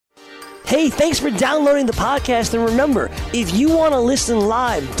Hey, thanks for downloading the podcast. And remember, if you want to listen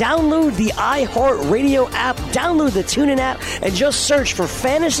live, download the iHeartRadio app, download the TuneIn app, and just search for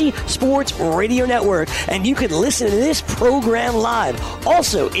Fantasy Sports Radio Network, and you can listen to this program live.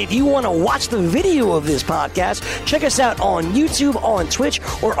 Also, if you want to watch the video of this podcast, check us out on YouTube, on Twitch,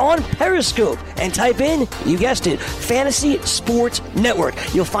 or on Periscope, and type in, you guessed it, Fantasy Sports Network.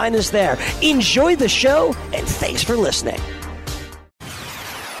 You'll find us there. Enjoy the show, and thanks for listening.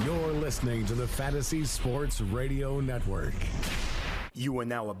 You're listening to the Fantasy Sports Radio Network. You are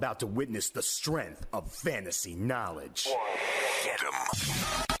now about to witness the strength of fantasy knowledge. Get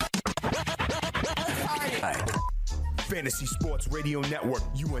 'em. Fantasy Sports Radio Network,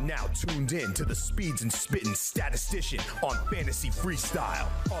 you are now tuned in to the Speeds and Spittin' Statistician on Fantasy Freestyle.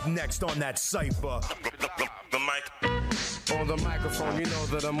 Up next on that cipher, The mic. On the microphone, you know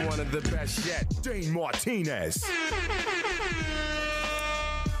that I'm one of the best yet. Dane Martinez.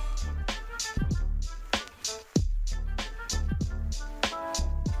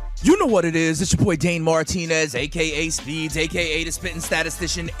 You know what it is. It's your boy Dane Martinez, a.k.a. Speeds, a.k.a. the Spittin'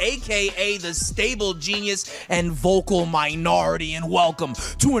 Statistician, a.k.a. the Stable Genius and Vocal Minority. And welcome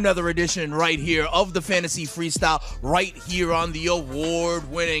to another edition right here of the Fantasy Freestyle, right here on the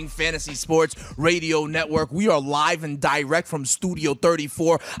award-winning Fantasy Sports Radio Network. We are live and direct from Studio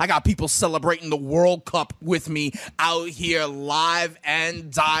 34. I got people celebrating the World Cup with me out here live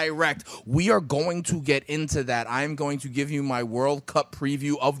and direct. We are going to get into that. I'm going to give you my World Cup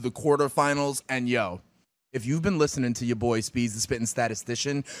preview of the quarterfinals, and if you've been listening to your boy Speeds, the Spittin'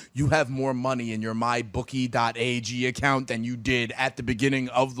 Statistician, you have more money in your mybookie.ag account than you did at the beginning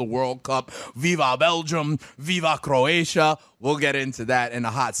of the World Cup. Viva Belgium, Viva Croatia. We'll get into that in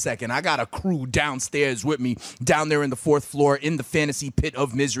a hot second. I got a crew downstairs with me, down there in the fourth floor in the fantasy pit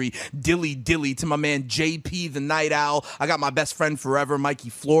of misery. Dilly to my man JP the Night Owl. I got my best friend forever, Mikey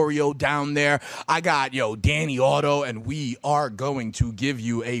Florio, down there. I got Danny Otto, and we are going to give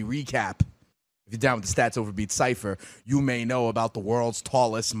you a recap. If you're down with the Stats Overbeat Cypher, you may know about the world's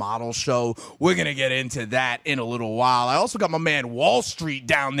tallest model show. We're going to get into that in a little while. I also got my man Wall Street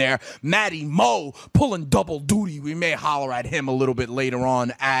down there, Matty Mo, pulling double duty. We may holler at him a little bit later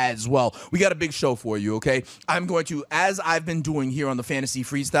on as well. We got a big show for you, okay? I'm going to, as I've been doing here on the Fantasy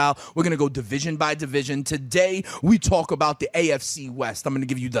Freestyle, we're going to go division by division. Today, we talk about the AFC West. I'm going to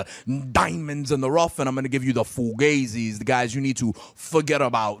give you the diamonds in the rough, and I'm going to give you the fugazis, the guys you need to forget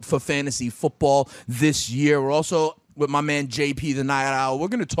about for fantasy football this year. We're also with my man JP the Night Owl. We're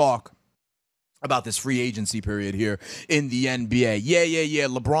going to talk about this free agency period here in the NBA. Yeah.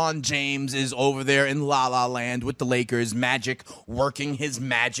 LeBron James is over there in La La Land with the Lakers. Magic working his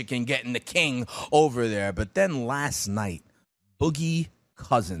magic and getting the king over there. But then last night, Boogie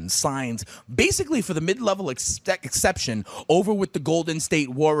Cousins signs basically for the mid-level exception over with the Golden State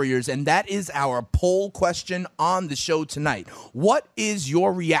Warriors, and that is our poll question on the show tonight. What is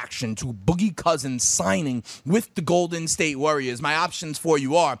your reaction to Boogie Cousins signing with the Golden State Warriors? My options for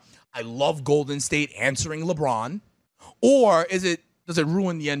you are, I love Golden State answering LeBron, or does it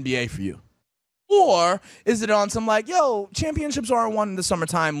ruin the NBA for you? Or is it on some championships aren't won in the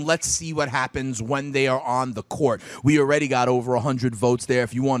summertime. Let's see what happens when they are on the court. We already got over 100 votes there.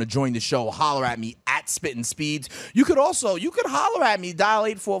 If you want to join the show, holler at me at Spittin' Speeds. You could holler at me, dial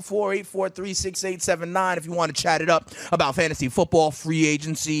 844-843-6879 if you want to chat it up about fantasy football, free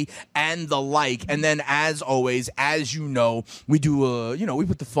agency, and the like. And then, as always, as you know, we do, we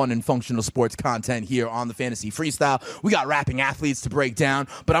put the fun and functional sports content here on the Fantasy Freestyle. We got rapping athletes to break down,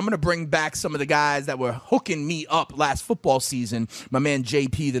 but I'm going to bring back some of the guys that were hooking me up last football season. My man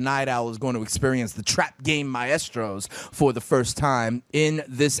JP the Night Owl is going to experience the Trap Game Maestros for the first time in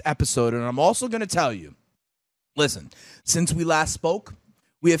this episode. And I'm also going to tell you, listen, since we last spoke,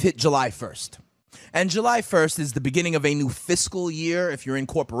 we have hit July 1st. And July 1st is the beginning of a new fiscal year. If you're in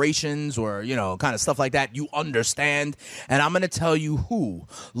corporations or, kind of stuff like that, you understand. And I'm going to tell you who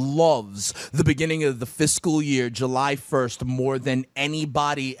loves the beginning of the fiscal year, July 1st, more than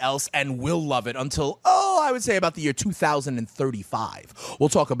anybody else, and will love it until, I would say about the year 2035. We'll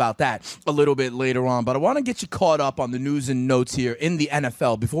talk about that a little bit later on. But I want to get you caught up on the news and notes here in the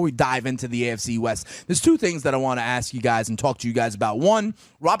NFL before we dive into the AFC West. There's two things that I want to ask you guys and talk to you guys about. One,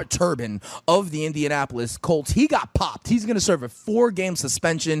 Robert Turbin of the Indianapolis Colts, he got popped. He's going to serve a 4-game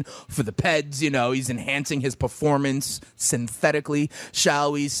suspension for the Peds. He's enhancing his performance synthetically,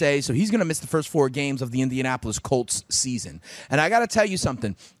 shall we say. So he's going to miss the first 4 games of the Indianapolis Colts season. And I got to tell you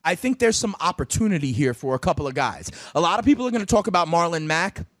something. I think there's some opportunity here for a couple of guys. A lot of people are going to talk about Marlon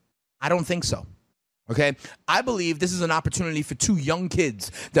Mack. I don't think so. Okay, I believe this is an opportunity for two young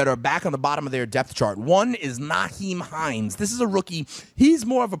kids that are back on the bottom of their depth chart. One is Nyheim Hines. This is a rookie. He's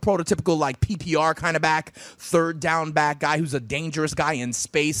more of a prototypical like PPR kind of back, third down back guy who's a dangerous guy in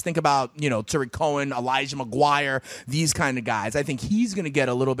space. Think about, Tariq Cohen, Elijah McGuire, these kind of guys. I think he's going to get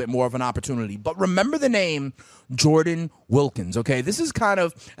a little bit more of an opportunity. But remember the name Jordan Wilkins, okay? This is kind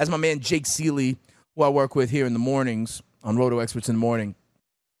of, as my man Jake Seeley, who I work with here in the mornings on Roto Experts in the Morning,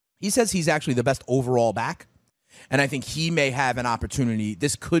 he says he's actually the best overall back, and I think he may have an opportunity.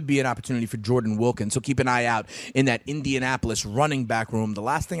 This could be an opportunity for Jordan Wilkins, so keep an eye out in that Indianapolis running back room. The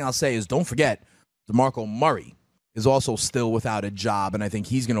last thing I'll say is don't forget DeMarco Murray is also still without a job, and I think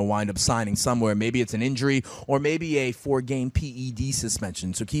he's going to wind up signing somewhere. Maybe it's an injury or maybe a 4-game PED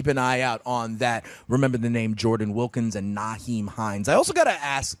suspension, so keep an eye out on that. Remember the name Jordan Wilkins and Nyheim Hines. I also got to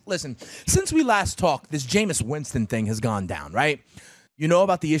ask, listen, since we last talked, this Jameis Winston thing has gone down, right? You know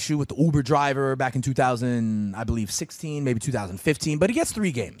about the issue with the Uber driver back in 2016, maybe 2015, but he gets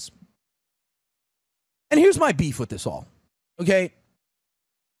 3 games. And here's my beef with this all, okay?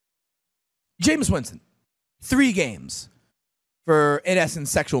 Jameis Winston, 3 games for, in essence,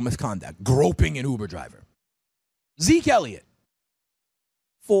 sexual misconduct, groping an Uber driver. Zeke Elliott,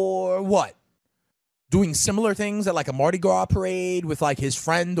 for what? Doing similar things at like a Mardi Gras parade with like his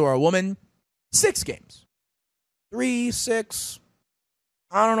friend or a woman? 6 games. 3, 6...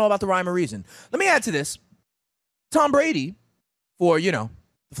 I don't know about the rhyme or reason. Let me add to this. Tom Brady, for,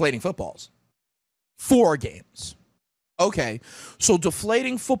 deflating footballs. 4 games. Okay, so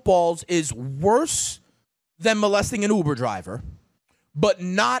deflating footballs is worse than molesting an Uber driver, but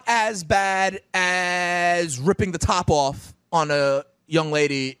not as bad as ripping the top off on a young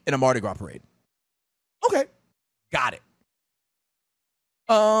lady in a Mardi Gras parade. Okay, got it.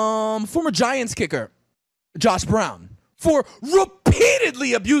 Former Giants kicker, Josh Brown, for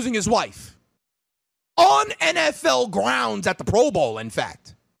repeatedly abusing his wife on NFL grounds at the Pro Bowl, in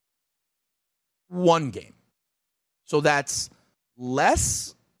fact. 1 game. So that's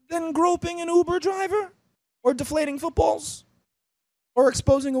less than groping an Uber driver or deflating footballs or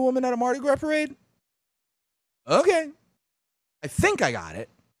exposing a woman at a Mardi Gras parade? Okay. I think I got it.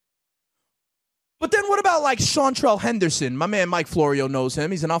 But then what about like Chantrell Henderson? My man Mike Florio knows him.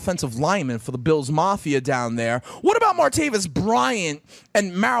 He's an offensive lineman for the Bills Mafia down there. What about Martavis Bryant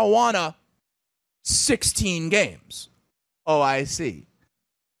and marijuana? 16 games. Oh, I see.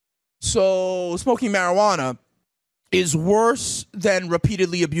 So smoking marijuana is worse than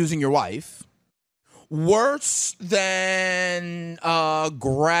repeatedly abusing your wife, worse than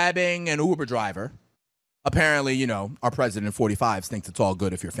grabbing an Uber driver. Apparently, our president 45s thinks it's all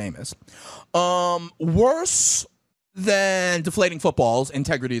good if you're famous. Worse than deflating footballs,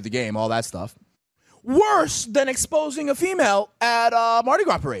 integrity of the game, all that stuff. Worse than exposing a female at a Mardi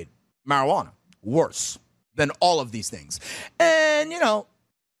Gras parade. Marijuana. Worse than all of these things. And,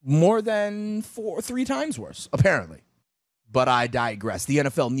 more than 3 times worse, apparently. But I digress. The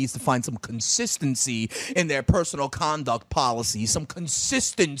NFL needs to find some consistency in their personal conduct policy, some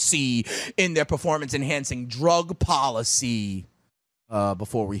consistency in their performance-enhancing drug policy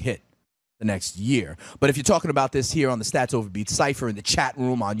before we hit the next year. But if you're talking about this here on the Stats Overbeat Cypher, in the chat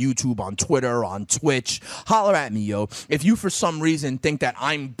room, on YouTube, on Twitter, on Twitch, holler at me, yo. If you for some reason think that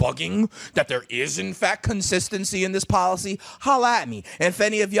I'm bugging, that there is in fact consistency in this policy, holler at me. And if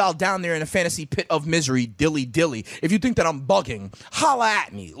any of y'all down there in a fantasy pit of misery, dilly, if you think that I'm bugging, holler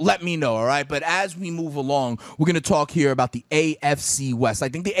at me. Let me know, all right? But as we move along, we're going to talk here about the AFC West. I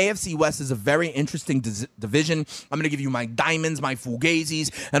think the AFC West is a very interesting division. I'm going to give you my diamonds, my fugazis,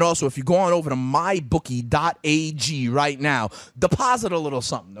 and also if you go on over to mybookie.ag right now, deposit a little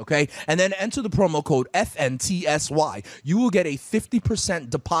something, okay? And then enter the promo code FNTSY. You will get a 50%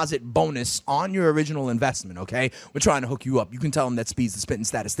 deposit bonus on your original investment, okay? We're trying to hook you up. You can tell them that Speeds the Spitting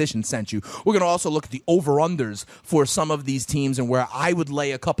Statistician sent you. We're going to also look at the over-unders for some of these teams and where I would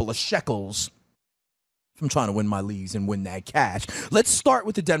lay a couple of shekels if I'm trying to win my leagues and win that cash. Let's start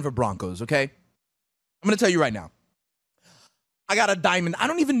with the Denver Broncos, okay? I'm going to tell you right now. I got a diamond. I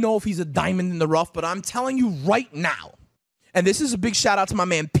don't even know if he's a diamond in the rough, but I'm telling you right now, and this is a big shout out to my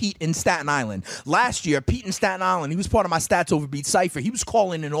man Pete in Staten Island. Last year, Pete in Staten Island, he was part of my Stats Overbeat Cypher. He was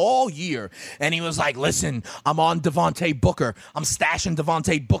calling in all year, and he was like, listen, I'm on Devontae Booker. I'm stashing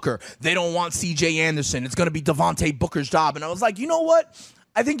Devontae Booker. They don't want C.J. Anderson. It's going to be Devontae Booker's job. And I was like, you know what?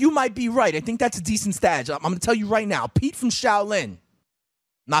 I think you might be right. I think that's a decent stash. I'm going to tell you right now, Pete from Shaolin,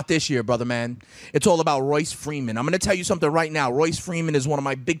 Not this year, brother man. It's all about Royce Freeman. I'm going to tell you something right now. Royce Freeman is one of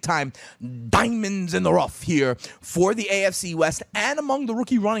my big-time diamonds in the rough here for the AFC West and among the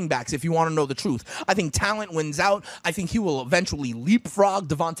rookie running backs, if you want to know the truth. I think talent wins out. I think he will eventually leapfrog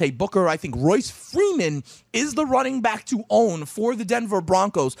Devontae Booker. I think Royce Freeman is the running back to own for the Denver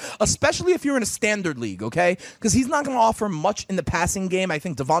Broncos, especially if you're in a standard league, okay? Because he's not going to offer much in the passing game. I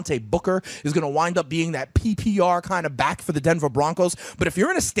think Devontae Booker is going to wind up being that PPR kind of back for the Denver Broncos. But if you're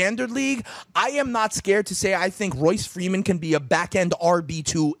in a standard league, I am not scared to say I think Royce Freeman can be a back-end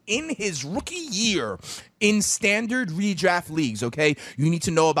RB2 in his rookie year in standard redraft leagues, okay? You need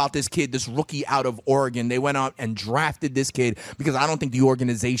to know about this kid, this rookie out of Oregon. They went out and drafted this kid because I don't think the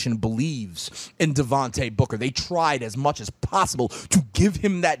organization believes in Devontae Booker. They tried as much as possible to give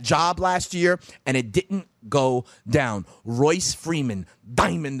him that job last year, and it didn't go down. Royce Freeman,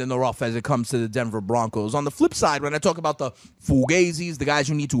 diamond in the rough as it comes to the Denver Broncos. On the flip side, when I talk about the Fugazis, the guys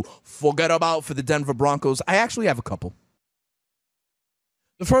you need to forget about for the Denver Broncos, I actually have a couple.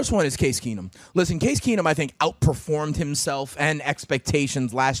 The first one is Case Keenum. Listen, Case Keenum, I think, outperformed himself and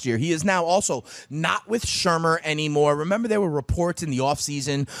expectations last year. He is now also not with Shermer anymore. Remember, there were reports in the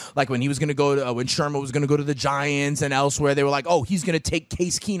offseason, like when he was going to go to, when Shermer was going to go to the Giants and elsewhere, they were like, oh, he's going to take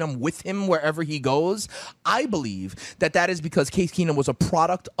Case Keenum with him wherever he goes. I believe that that is because Case Keenum was a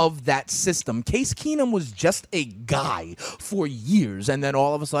product of that system. Case Keenum was just a guy for years, and then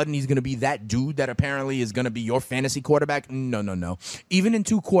all of a sudden he's going to be that dude that apparently is going to be your fantasy quarterback. No. Even in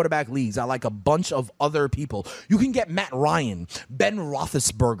 2 quarterback leagues, I like a bunch of other people. You can get Matt Ryan, Ben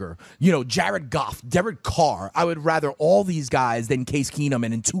Roethlisberger, Jared Goff, Derek Carr. I would rather all these guys than Case Keenum.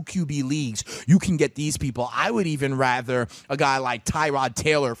 And in 2 QB leagues, you can get these people. I would even rather a guy like Tyrod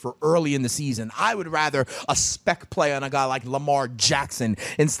Taylor for early in the season. I would rather a spec play on a guy like Lamar Jackson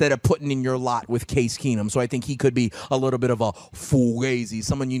instead of putting in your lot with Case Keenum. So I think he could be a little bit of a fugazi,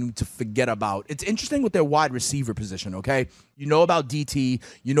 someone you need to forget about. It's interesting with their wide receiver position, okay? You know about DT,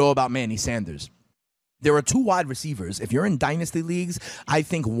 you know about Manny Sanders. There are 2 wide receivers. If you're in dynasty leagues, I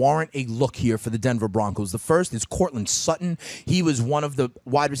think warrant a look here for the Denver Broncos. The first is Courtland Sutton. He was one of the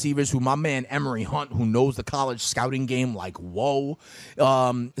wide receivers who my man Emery Hunt, who knows the college scouting game like whoa,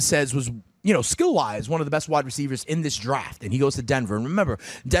 says was skill-wise, one of the best wide receivers in this draft, and he goes to Denver. And remember,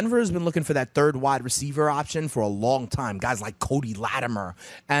 Denver has been looking for that third wide receiver option for a long time. Guys like Cody Latimer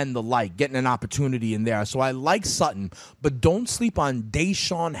and the like, getting an opportunity in there. So I like Sutton, but don't sleep on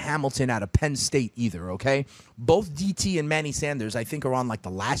Deshaun Hamilton out of Penn State either, okay? Both DT and Manny Sanders, I think, are on like the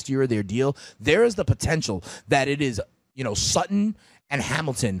last year of their deal. There is the potential that it is, Sutton and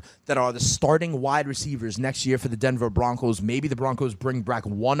Hamilton that are the starting wide receivers next year for the Denver Broncos. Maybe the Broncos bring back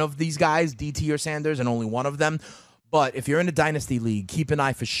one of these guys, DT or Sanders, and only one of them. But if you're in a dynasty league, keep an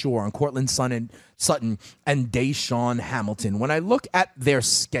eye for sure on Courtland Sutton and Deshaun Hamilton. When I look at their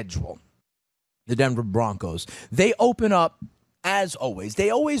schedule, the Denver Broncos, they open up, as always, they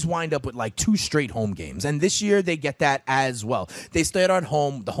always wind up with like 2 straight home games. And this year they get that as well. They start at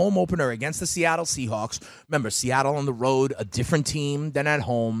home, the home opener against the Seattle Seahawks. Remember, Seattle on the road, a different team than at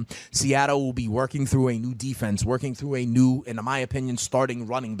home. Seattle will be working through a new defense, working through a new, in my opinion, starting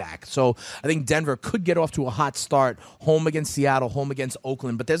running back. So I think Denver could get off to a hot start, home against Seattle, home against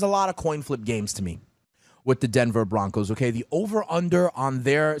Oakland. But there's a lot of coin flip games to me with the Denver Broncos, okay? The over-under on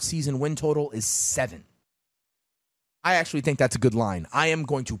their season win total is 7. I actually think that's a good line. I am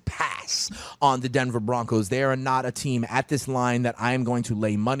going to pass on the Denver Broncos. They are not a team at this line that I am going to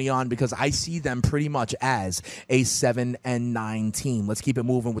lay money on because I see them pretty much as a 7-9 team. Let's keep it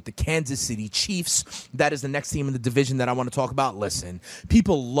moving with the Kansas City Chiefs. That is the next team in the division that I want to talk about. Listen,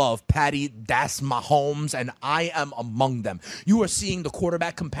 people love Patty Mahomes, and I am among them. You are seeing the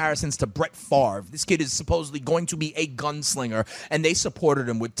quarterback comparisons to Brett Favre. This kid is supposedly going to be a gunslinger, and they supported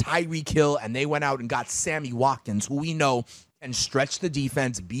him with Tyreek Hill, and they went out and got Sammy Watkins, who we know can stretch the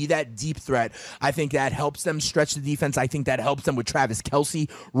defense, be that deep threat. I think that helps them stretch the defense. I think that helps them with Travis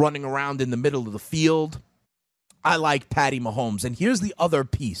Kelce running around in the middle of the field. I like Patty Mahomes. And here's the other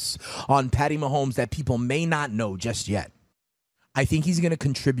piece on Patty Mahomes that people may not know just yet. I think he's going to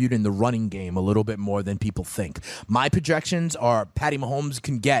contribute in the running game a little bit more than people think. My projections are Patty Mahomes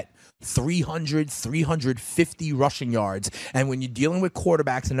can get 300, 350 rushing yards. And when you're dealing with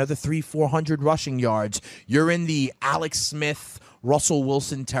quarterbacks, another 400 rushing yards, you're in the Alex Smith, Russell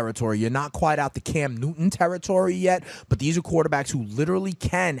Wilson territory. You're not quite out the Cam Newton territory yet, but these are quarterbacks who literally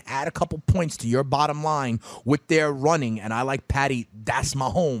can add a couple points to your bottom line with their running, and I like Patty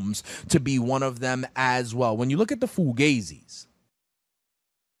Mahomes to be one of them as well. When you look at the Fugazis,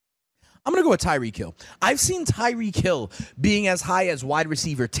 I'm going to go with Tyreek Hill. I've seen Tyreek Hill being as high as wide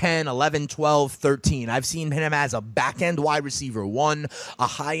receiver 10, 11, 12, 13. I've seen him as a back-end wide receiver 1, a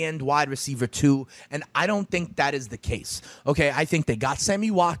high-end wide receiver 2, and I don't think that is the case. Okay, I think they got Sammy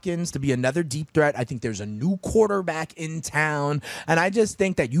Watkins to be another deep threat. I think there's a new quarterback in town, and I just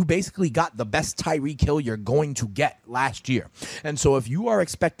think that you basically got the best Tyreek Hill you're going to get last year. And so if you are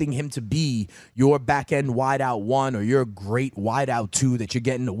expecting him to be your back-end wideout 1 or your great wideout 2 that you're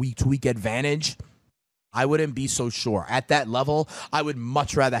getting a week-to-week advantage, I wouldn't be so sure. At that level, I would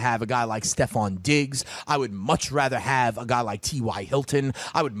much rather have a guy like Stephon Diggs. I would much rather have a guy like T.Y. Hilton.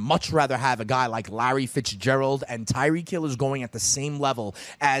 I would much rather have a guy like Larry Fitzgerald. And Tyreek Hill is going at the same level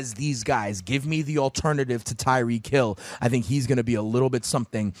as these guys. Give me the alternative to Tyreek Hill. I think he's going to be a little bit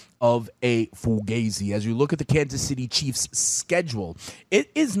something of a fugazi. As you look at the Kansas City Chiefs' schedule, it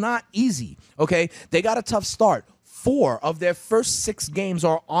is not easy, okay? They got a tough start. 4 of their first 6 games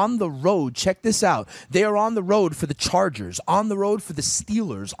are on the road. Check this out. They are on the road for the Chargers, on the road for the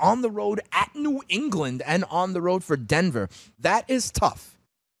Steelers, on the road at New England, and on the road for Denver. That is tough.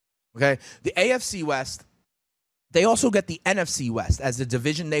 Okay? The AFC West, they also get the NFC West as the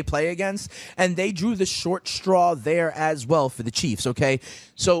division they play against, and they drew the short straw there as well for the Chiefs, okay?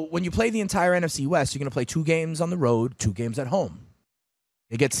 So when you play the entire NFC West, you're going to play 2 games on the road, 2 games at home.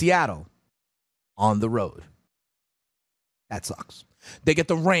 They get Seattle on the road. That sucks. They get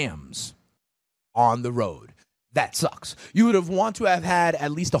the Rams on the road. That sucks. You would have want to have had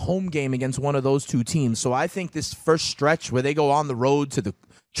at least a home game against one of those 2 teams. So I think this first stretch where they go on the road to the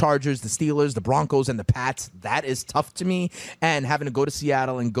Chargers, the Steelers, the Broncos, and the Pats, that is tough to me. And having to go to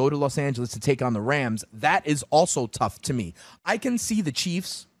Seattle and go to Los Angeles to take on the Rams, that is also tough to me. I can see the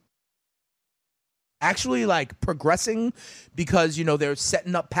Chiefs actually like progressing because, you know, they're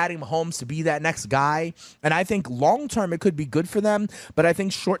setting up Patty Mahomes to be that next guy. And I think long-term it could be good for them, but I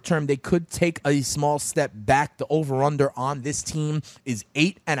think short-term they could take a small step back. The over-under on this team is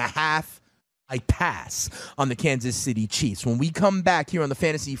 8.5. I pass on the Kansas City Chiefs. When we come back here on the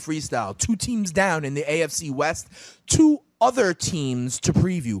Fantasy Freestyle, 2 teams down in the AFC West, 2 other teams to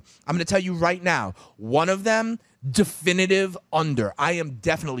preview. I'm going to tell you right now, one of them, definitive under. I am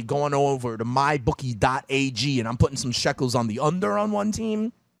definitely going over to mybookie.ag and I'm putting some shekels on the under on one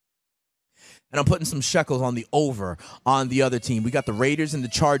team. And I'm putting some shekels on the over on the other team. We got the Raiders and the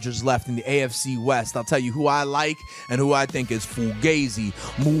Chargers left in the AFC West. I'll tell you who I like and who I think is fugazi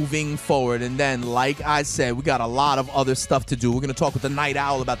moving forward. And then, like I said, we got a lot of other stuff to do. We're going to talk with the Night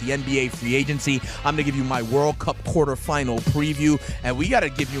Owl about the NBA free agency. I'm going to give you my World Cup quarterfinal preview. And we got to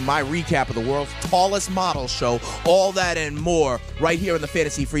give you my recap of the world's tallest model show. All that and more right here on the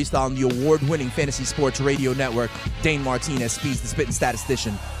Fantasy Freestyle on the award-winning Fantasy Sports Radio Network. Dane Martinez, Speeds, the Spitting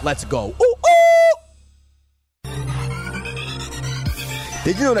Statistician. Let's go. Ooh, ooh!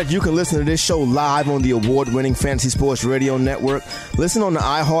 Did you know that you can listen to this show live on the award-winning Fantasy Sports Radio Network? Listen on the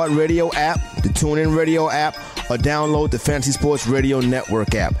iHeartRadio app, the TuneIn Radio app, or download the Fantasy Sports Radio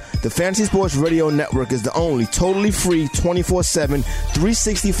Network app. The Fantasy Sports Radio Network is the only totally free 24/7,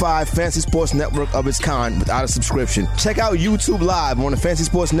 365 Fantasy Sports Network of its kind without a subscription. Check out YouTube Live on the Fantasy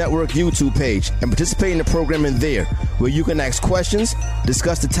Sports Network YouTube page and participate in the programming there, where you can ask questions,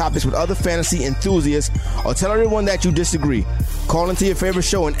 discuss the topics with other fantasy enthusiasts, or tell everyone that you disagree. Call into your favorite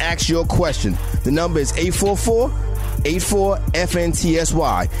show and ask your question. The number is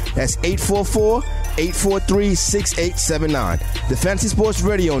 844-84-FNTSY. That's 844-843-6879. The Fantasy Sports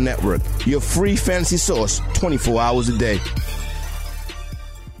Radio Network, your free fantasy source 24 hours a day.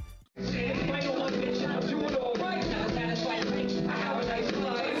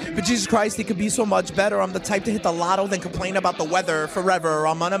 But Jesus Christ, it could be so much better. I'm the type to hit the lotto than complain about the weather forever.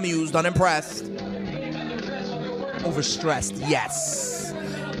 I'm unamused, unimpressed. Overstressed, yes.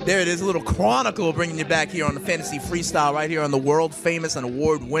 There it is, a little chronicle bringing you back here on the Fantasy Freestyle right here on the world-famous and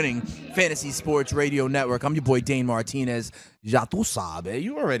award-winning Fantasy Sports Radio Network. I'm your boy Dane Martinez. Ya tu sabe.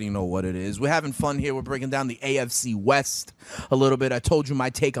 You already know what it is. We're having fun here. We're breaking down the AFC West a little bit. I told you my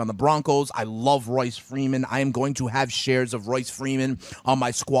take on the Broncos. I love Royce Freeman. I am going to have shares of Royce Freeman on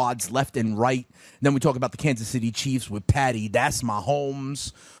my squads left and right. And then we talk about the Kansas City Chiefs with Patty. That's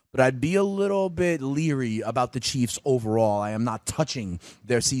Mahomes. But I'd be a little bit leery about the Chiefs overall. I am not touching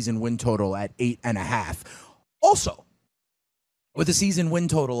their season win total at 8.5. Also, with a season win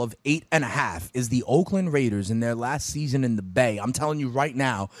total of 8.5 is the Oakland Raiders in their last season in the Bay. I'm telling you right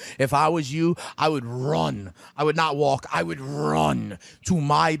now, if I was you, I would run. I would not walk. I would run to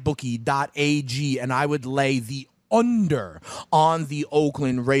mybookie.ag and I would lay the under on the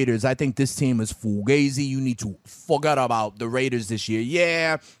Oakland Raiders. I think this team is fugazi. You need to forget about the Raiders this year.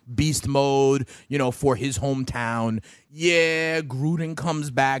 Yeah, beast mode, for his hometown. Yeah, Gruden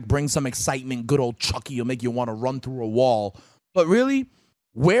comes back, brings some excitement. Good old Chucky will make you want to run through a wall. But really,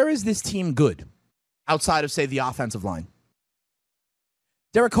 where is this team good outside of, say, the offensive line?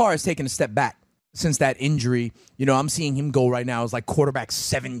 Derek Carr has taken a step back since that injury. I'm seeing him go right now as like quarterback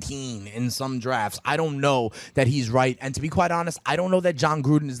 17 in some drafts. I don't know that he's right. And to be quite honest, I don't know that John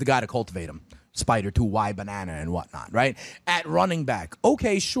Gruden is the guy to cultivate him. Spider 2Y banana and whatnot, right? At running back,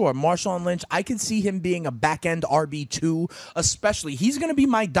 okay, sure. Marshawn Lynch, I can see him being a back-end RB2, especially. He's going to be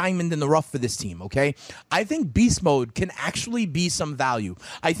my diamond in the rough for this team, okay? I think beast mode can actually be some value.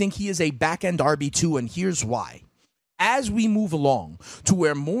 I think he is a back-end RB2, and here's why. As we move along to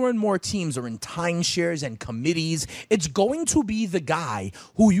where more and more teams are in timeshares and committees, it's going to be the guy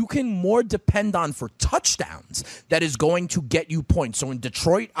who you can more depend on for touchdowns that is going to get you points. So in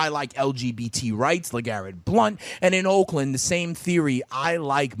Detroit, I like LGBT rights, LeGarrette Blount. And in Oakland, the same theory, I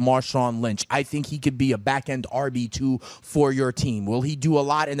like Marshawn Lynch. I think he could be a back-end RB2 for your team. Will he do a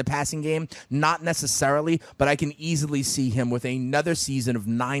lot in the passing game? Not necessarily, but I can easily see him with another season of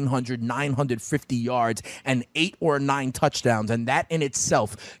 950 yards and 8 or 9 touchdowns, and that in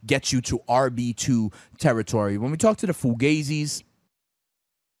itself gets you to RB2 territory. When we talk to the Fugazis,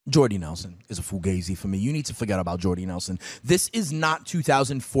 Jordy Nelson is a Fugazi for me. You need to forget about Jordy Nelson. This is not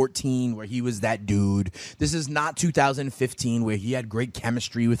 2014 where he was that dude. This is not 2015 where he had great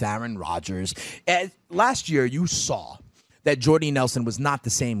chemistry with Aaron Rodgers. Last year, you saw that Jordy Nelson was not the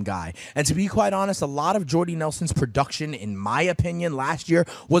same guy. And to be quite honest, a lot of Jordy Nelson's production, in my opinion, last year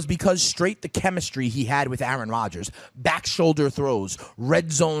was because straight the chemistry he had with Aaron Rodgers. Back shoulder throws,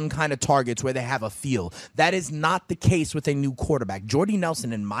 red zone kind of targets where they have a feel. That is not the case with a new quarterback. Jordy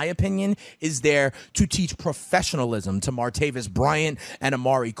Nelson, in my opinion, is there to teach professionalism to Martavis Bryant and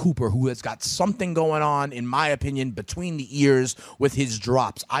Amari Cooper, who has got something going on, in my opinion, between the ears with his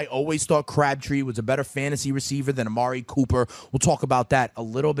drops. I always thought Crabtree was a better fantasy receiver than Amari Cooper. We'll talk about that a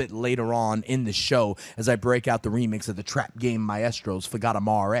little bit later on in the show as I break out the remix of the Trap Game Maestros, Forgot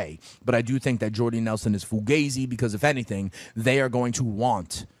Amare. But I do think that Jordy Nelson is fugazi because, if anything, they are going to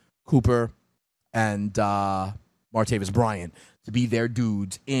want Cooper and Martavis Bryant to be their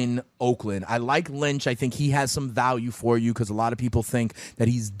dudes in Oakland. I like Lynch. I think he has some value for you because a lot of people think that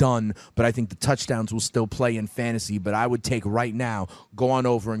he's done, but I think the touchdowns will still play in fantasy. But I would take right now, go on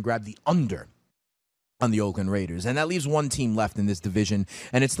over and grab the under on the Oakland Raiders. And that leaves one team left in this division,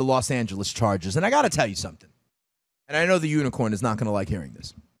 and it's the Los Angeles Chargers. And I got to tell you something, and I know the unicorn is not going to like hearing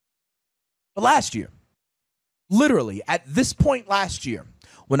this, but last year, literally at this point last year,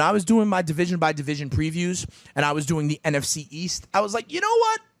 when I was doing my division-by-division previews and I was doing the NFC East, I was like, you know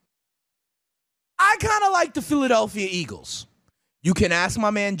what? I kind of like the Philadelphia Eagles. You can ask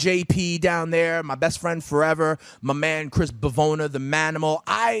my man JP down there, my best friend forever, my man Chris Bavona, the Manimal.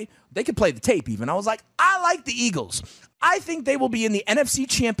 They could play the tape even. I was like, I like the Eagles. I think they will be in the NFC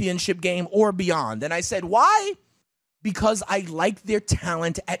Championship game or beyond. And I said, why? Because I like their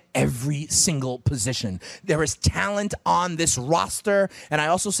talent at every single position. There is talent on this roster. And I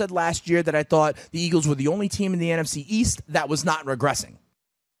also said last year that I thought the Eagles were the only team in the NFC East that was not regressing.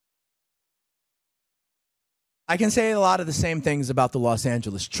 I can say a lot of the same things about the Los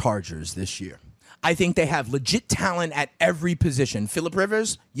Angeles Chargers this year. I think they have legit talent at every position. Phillip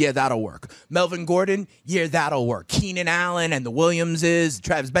Rivers, yeah, that'll work. Melvin Gordon, yeah, that'll work. Keenan Allen and the Williamses,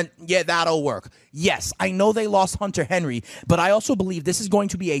 Travis Bent, yeah, that'll work. Yes, I know they lost Hunter Henry, but I also believe this is going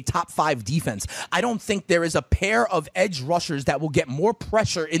to be a top 5 defense. I don't think there is a pair of edge rushers that will get more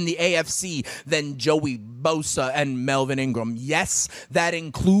pressure in the AFC than Joey Bosa and Melvin Ingram. Yes, that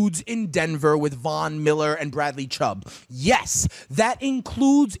includes in Denver with Von Miller and Bradley Chubb. Yes, that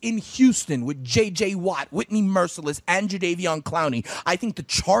includes in Houston with J.J. Watt, Whitney Merciless, and Jadeveon Clowney. I think the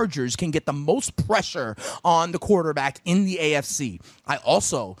Chargers can get the most pressure on the quarterback in the AFC. I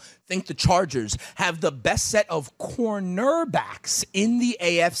also think the Chargers have the best set of cornerbacks in the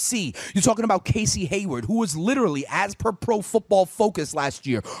AFC. You're talking about Casey Hayward, who was literally, as per Pro Football Focus last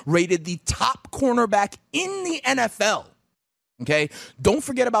year, rated the top cornerback in the NFL. Okay, don't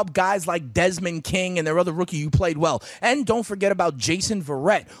forget about guys like Desmond King and their other rookie who played well. And don't forget about Jason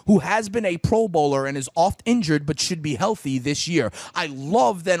Verrett, who has been a Pro Bowler and is oft injured but should be healthy this year. I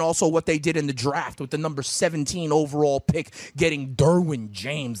love then also what they did in the draft with the number 17 overall pick, getting Derwin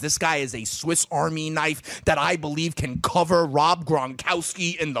James. This guy is a Swiss Army knife that I believe can cover Rob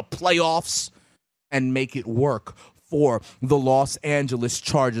Gronkowski in the playoffs and make it work for the Los Angeles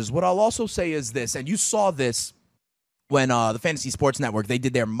Chargers. What I'll also say is this, and you saw this when the Fantasy Sports Network, they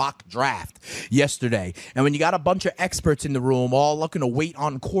did their mock draft yesterday. And when you got a bunch of experts in the room all looking to wait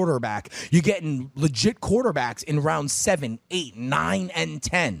on quarterback, you're getting legit quarterbacks in round 7, 8, 9, and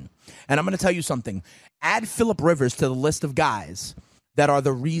 10. And I'm going to tell you something. Add Phillip Rivers to the list of guys that are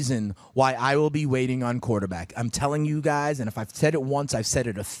the reason why I will be waiting on quarterback. I'm telling you guys, and if I've said it once, I've said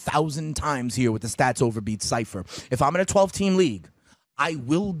it 1,000 times here with the Stats Overbeat Cypher. If I'm in a 12-team league, I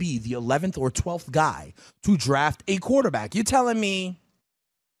will be the 11th or 12th guy to draft a quarterback. You're telling me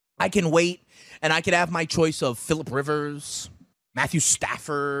I can wait and I could have my choice of Phillip Rivers, Matthew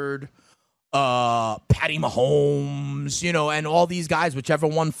Stafford, Patty Mahomes, and all these guys, whichever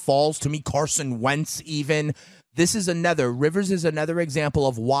one falls to me, Carson Wentz even. Rivers is another example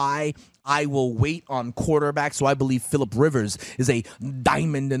of why I will wait on quarterback. So I believe Phillip Rivers is a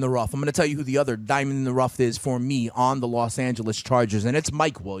diamond in the rough. I'm going to tell you who the other diamond in the rough is for me on the Los Angeles Chargers, and it's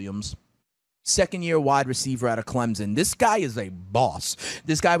Mike Williams. Second-year wide receiver out of Clemson. This guy is a boss.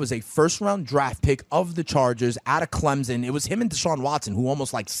 This guy was a first-round draft pick of the Chargers out of Clemson. It was him and Deshaun Watson who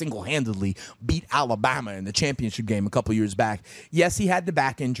almost single-handedly beat Alabama in the championship game a couple years back. Yes, he had the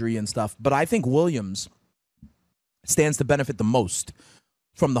back injury and stuff, but I think Williams stands to benefit the most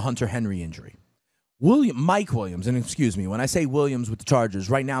from the Hunter Henry injury. Mike Williams, and excuse me, when I say Williams with the Chargers,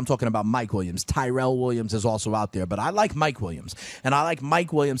 right now I'm talking about Mike Williams. Tyrell Williams is also out there, but I like Mike Williams. And I like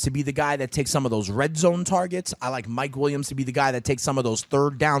Mike Williams to be the guy that takes some of those red zone targets. I like Mike Williams to be the guy that takes some of those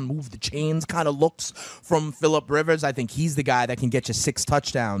third down, move the chains kind of looks from Phillip Rivers. I think he's the guy that can get you 6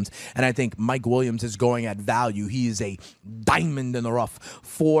 touchdowns, and I think Mike Williams is going at value. He is a diamond in the rough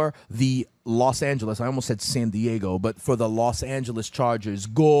for the Los Angeles, I almost said San Diego, but for the Los Angeles Chargers.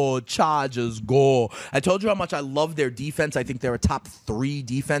 Go, Chargers, go. I told you how much I love their defense. I think they're a top 3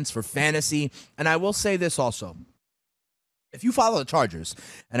 defense for fantasy. And I will say this also. If you follow the Chargers,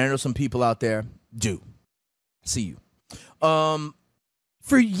 and I know some people out there do, see you.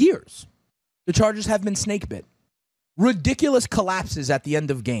 For years, the Chargers have been snake bit. Ridiculous collapses at the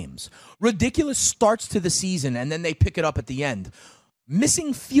end of games. Ridiculous starts to the season, and then they pick it up at the end.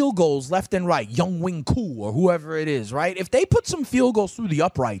 Missing field goals left and right, Young Wing Koo or whoever it is, right? If they put some field goals through the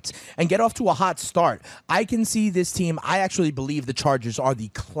uprights and get off to a hot start, I can see this team. I actually believe the Chargers are the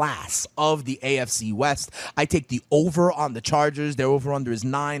class of the AFC West. I take the over on the Chargers. Their over-under is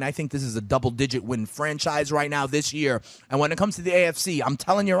 9. I think this is a double-digit win franchise right now this year. And when it comes to the AFC, I'm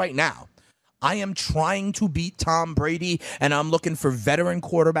telling you right now, I am trying to beat Tom Brady, and I'm looking for veteran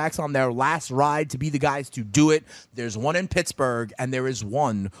quarterbacks on their last ride to be the guys to do it. There's one in Pittsburgh, and there is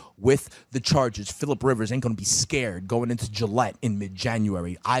one with the Chargers. Phillip Rivers ain't going to be scared going into Gillette in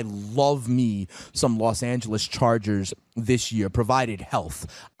mid-January. I love me some Los Angeles Chargers this year, provided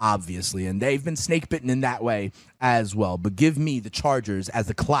health, obviously, and they've been snake-bitten in that way as well. But give me the Chargers as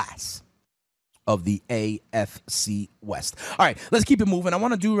a class of the AFC West. All right, let's keep it moving. I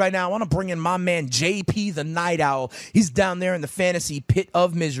want to bring in my man JP the Night Owl. He's down there in the fantasy pit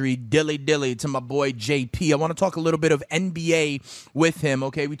of misery. Dilly to my boy JP. I want to talk a little bit of NBA with him.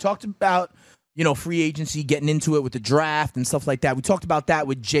 Okay, we talked about free agency, getting into it with the draft and stuff like that. We talked about that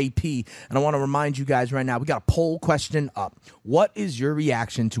with JP, and I want to remind you guys right now, we got a poll question up. What is your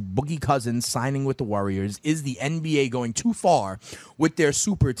reaction to Boogie Cousins signing with the Warriors? Is the NBA going too far with their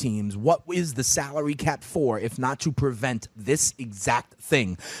super teams? What is the salary cap for, if not to prevent this exact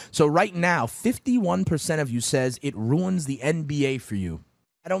thing? So right now, 51% of you says it ruins the NBA for you.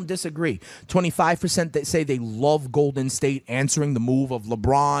 I don't disagree. 25% that say they love Golden State answering the move of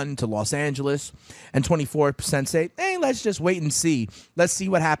LeBron to Los Angeles. And 24% say, hey, let's just wait and see. Let's see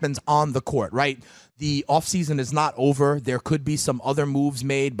what happens on the court, right? The offseason is not over. There could be some other moves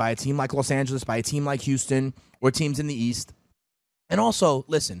made by a team like Los Angeles, by a team like Houston, or teams in the East. And also,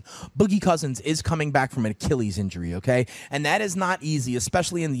 listen, Boogie Cousins is coming back from an Achilles injury, okay? And that is not easy,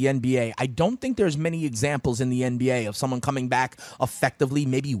 especially in the NBA. I don't think there's many examples in the NBA of someone coming back effectively.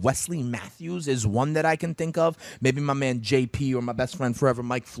 Maybe Wesley Matthews is one that I can think of. Maybe my man JP or my best friend forever,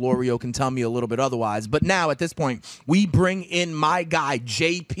 Mike Florio, can tell me a little bit otherwise. But now, at this point, we bring in my guy,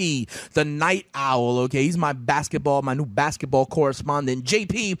 JP, the Night Owl, okay? He's my new basketball correspondent.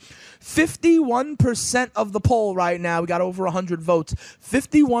 JP, 51% of the poll right now. We got over 100 votes.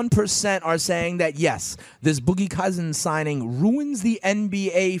 51% are saying that, yes, this Boogie Cousins signing ruins the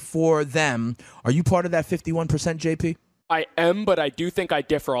NBA for them. Are you part of that 51%, JP? I am, but I do think I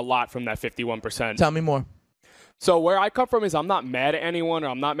differ a lot from that 51%. Tell me more. So where I come from is I'm not mad at anyone, or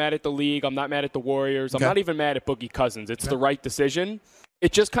I'm not mad at the league. I'm not mad at the Warriors. I'm not even mad at Boogie Cousins. It's the right decision.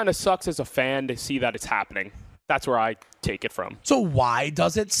 It just kind of sucks as a fan to see that it's happening. That's where I take it from. So why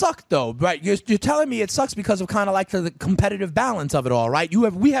does it suck, though? Right? You're telling me it sucks because of kind of like the competitive balance of it all, right?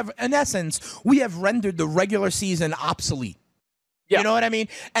 We have, in essence, we have rendered the regular season obsolete. Yeah. You know what I mean?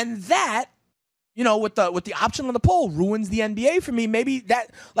 And that, you know, with the option on the poll ruins the NBA for me. Maybe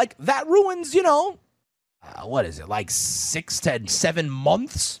that ruins, you know, what is it, like 6 to 7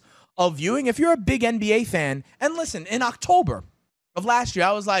 months of viewing? If you're a big NBA fan, and listen, in October of last year,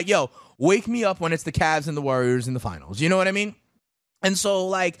 I was like, yo, wake me up when it's the Cavs and the Warriors in the finals. You know what I mean? And so,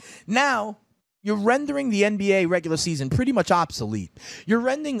 like, now you're rendering the NBA regular season pretty much obsolete. You're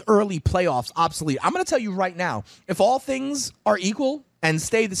rendering early playoffs obsolete. I'm going to tell you right now, if all things are equal and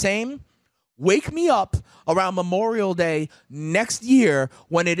stay the same, wake me up around Memorial Day next year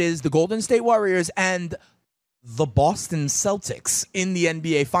when it is the Golden State Warriors and the Boston Celtics in the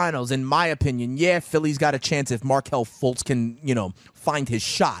NBA Finals. In my opinion, yeah, Philly's got a chance if Markelle Fultz can, you know, find his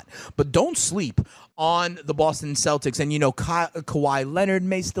shot. But don't sleep on the Boston Celtics. And, you know, Kawhi Leonard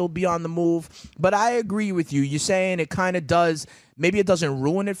may still be on the move. But I agree with you. You're saying it kind of does. Maybe it doesn't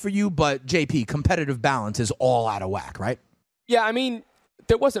ruin it for you. But, JP, competitive balance is all out of whack, right? Yeah, I mean,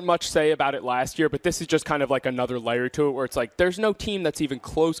 there wasn't much say about it last year. But this is just kind of like another layer to it where it's like there's no team that's even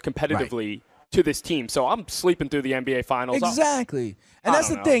close competitively to this team. So I'm sleeping through the NBA Finals. Exactly. And that's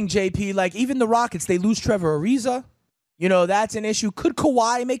the thing, JP. Like, even the Rockets, they lose Trevor Ariza. You know, that's an issue. Could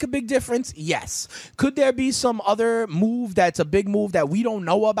Kawhi make a big difference? Yes. Could there be some other move that's a big move that we don't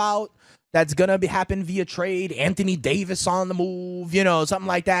know about that's going to happen via trade? Anthony Davis on the move, you know, something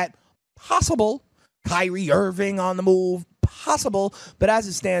like that? Possible. Kyrie Irving on the move? Possible. But as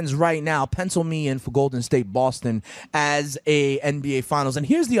it stands right now, pencil me in for Golden State Boston as a NBA Finals. And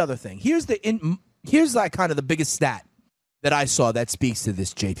here's the other thing. Here's like kind of the biggest stat that I saw that speaks to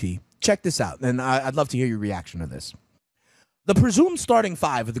this, JP. Check this out. And I'd love to hear your reaction to this. The presumed starting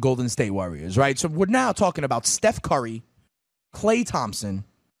five of the Golden State Warriors, right? So we're now talking about Steph Curry, Klay Thompson,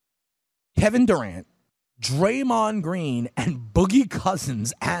 Kevin Durant, Draymond Green, and Boogie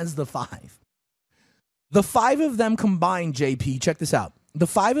Cousins as the five. The five of them combined, JP, check this out. The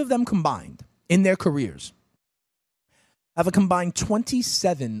five of them combined in their careers have a combined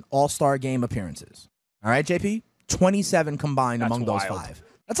 27 All-Star Game appearances. All right, JP? 27 combined among those five.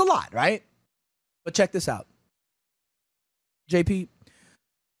 That's a lot, right? But check this out. JP,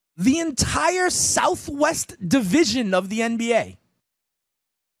 the entire Southwest Division of the NBA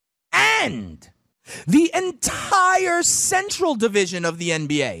and the entire Central Division of the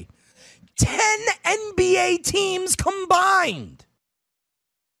NBA, 10 NBA teams combined,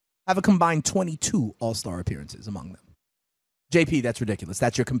 have a combined 22 All-Star appearances among them. JP, that's ridiculous.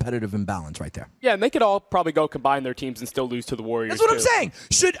 That's your competitive imbalance right there. Yeah, and they could all probably go combine their teams and still lose to the Warriors. That's what I'm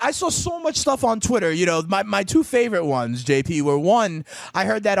saying. I saw so much stuff on Twitter. You know, my two favorite ones, JP, were one, I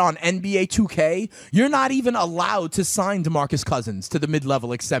heard that on NBA 2K, you're not even allowed to sign DeMarcus Cousins to the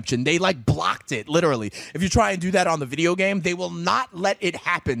mid-level exception. They, like, blocked it, literally. If you try and do that on the video game, they will not let it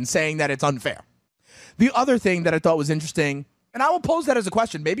happen, saying that it's unfair. The other thing that I thought was interesting, and I will pose that as a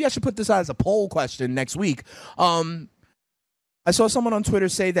question. Maybe I should put this as a poll question next week. I saw someone on Twitter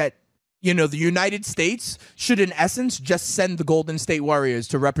say that, you know, the United States should, in essence, just send the Golden State Warriors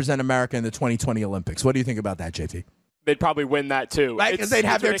to represent America in the 2020 Olympics. What do you think about that, JT? They'd probably win that, too. Right, because they'd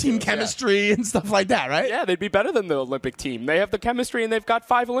have their team chemistry and stuff like that, right? Yeah, they'd be better than the Olympic team. They have the chemistry, and they've got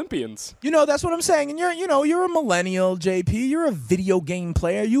 5 Olympians. You know, that's what I'm saying. And you're a millennial, JP. You're a video game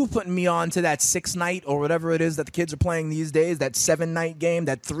player. You putting me on to that 6-night or whatever it is that the kids are playing these days, that 7-night game,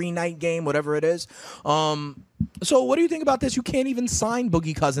 that 3-night game, whatever it is. So what do you think about this? You can't even sign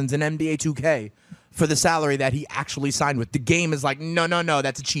Boogie Cousins in NBA 2K for the salary that he actually signed with. The game is like, no,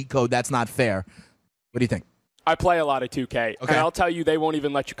 that's a cheat code. That's not fair. What do you think? I play a lot of 2K, and I'll tell you, they won't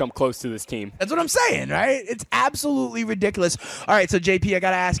even let you come close to this team. That's what I'm saying, right? It's absolutely ridiculous. All right, so JP, I got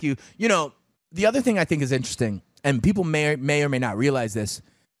to ask you, you know, the other thing I think is interesting, and people may or may not realize this,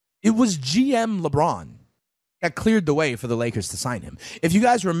 it was GM LeBron that cleared the way for the Lakers to sign him. If you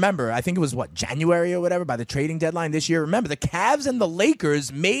guys remember, I think it was, January or whatever, by the trading deadline this year. Remember, the Cavs and the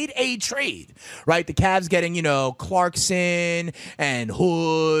Lakers made a trade, right? The Cavs getting, you know, Clarkson and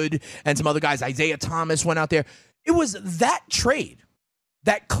Hood and some other guys. Isaiah Thomas went out there. It was that trade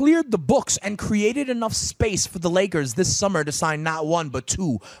that cleared the books and created enough space for the Lakers this summer to sign not one but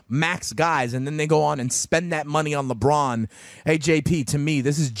 2 max guys, and then they go on and spend that money on LeBron. Hey, JP, to me,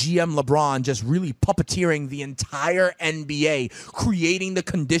 this is GM LeBron just really puppeteering the entire NBA, creating the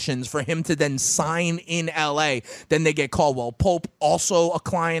conditions for him to then sign in LA. Then they get Caldwell Pope, also a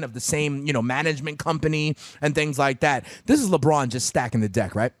client of the same, you know, management company and things like that. This is LeBron just stacking the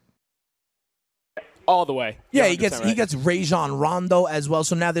deck, right? All the way. Yeah, He gets Rajon Rondo as well.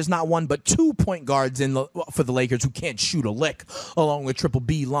 So now there's not one but 2 point guards for the Lakers who can't shoot a lick, along with Triple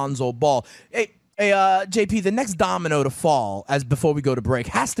B Lonzo Ball. Hey, JP, the next domino to fall before we go to break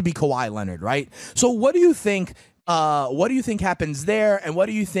has to be Kawhi Leonard, right? So what do you think? What do you think happens there, and what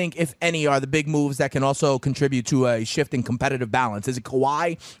do you think, if any, are the big moves that can also contribute to a shift in competitive balance? Is it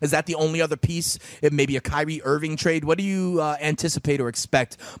Kawhi? Is that the only other piece? It may be a Kyrie Irving trade. What do you anticipate or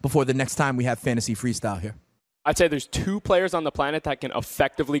expect before the next time we have Fantasy Freestyle here? I'd say there's 2 players on the planet that can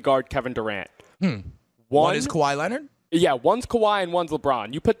effectively guard Kevin Durant. One is Kawhi Leonard? Yeah, one's Kawhi and one's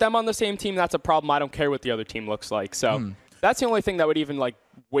LeBron. You put them on the same team, that's a problem. I don't care what the other team looks like. So that's the only thing that would even,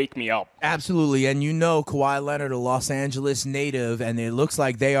 wake me up. Absolutely. And Kawhi Leonard, a Los Angeles native, and it looks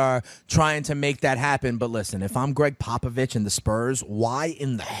like they are trying to make that happen. But listen, if I'm Greg Popovich and the Spurs, why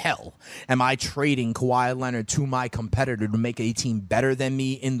in the hell am I trading Kawhi Leonard to my competitor to make a team better than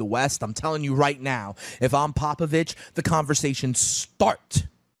me in the West? I'm telling you right now, if I'm Popovich, the conversation starts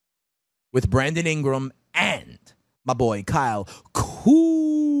with Brandon Ingram and my boy Kyle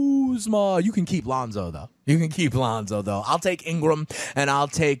Kuzma. You can keep Lonzo, though. I'll take Ingram, and I'll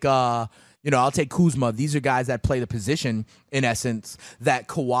take Kuzma. These are guys that play the position, in essence, that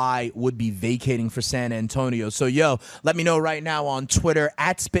Kawhi would be vacating for San Antonio. So, let me know right now on Twitter,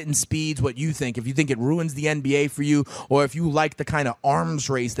 @SpittinSpeeds, what you think. If you think it ruins the NBA for you, or if you like the kind of arms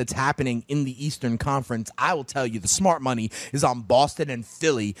race that's happening in the Eastern Conference, I will tell you the smart money is on Boston and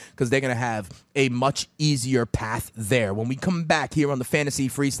Philly, because they're going to have a much easier path there. When we come back here on the Fantasy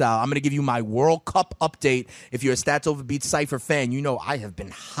Freestyle, I'm going to give you my World Cup update. If you're a Stats Over Beats Cypher fan, you know I have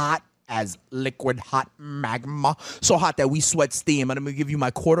been hot as liquid hot magma. So hot that we sweat steam. I'm going to give you my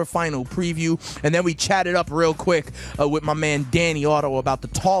quarterfinal preview, and then we chat it up real quick with my man Danny Otto about the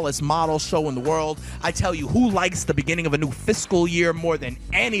tallest model show in the world. I tell you who likes the beginning of a new fiscal year more than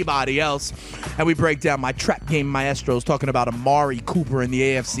anybody else, and we break down my trap game maestros talking about Amari Cooper in the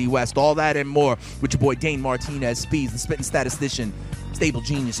AFC West. All that and more with your boy Dane Martinez, Speeds, the spitting statistician, stable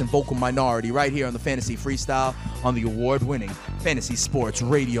genius, and vocal minority, right here on the Fantasy Freestyle on the award-winning Fantasy Sports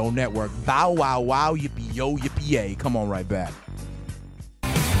Radio Network. Bow, wow, wow, yippee-yo, yippee-yay. Come on right back.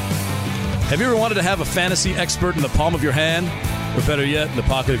 Have you ever wanted to have a fantasy expert in the palm of your hand? Or better yet, in the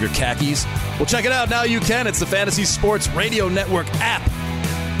pocket of your khakis? Well, check it out. Now you can. It's the Fantasy Sports Radio Network app.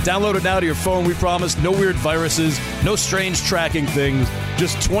 Download it now to your phone, we promise. No weird viruses, no strange tracking things.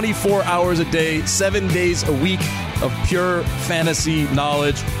 Just 24 hours a day, 7 days a week of pure fantasy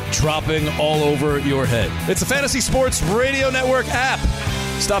knowledge dropping all over your head. It's the Fantasy Sports Radio Network app.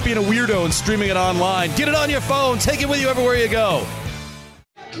 Stop being a weirdo and streaming it online. Get it on your phone. Take it with you everywhere you go.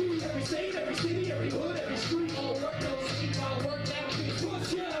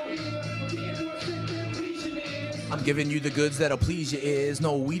 I'm giving you the goods that'll please your ears.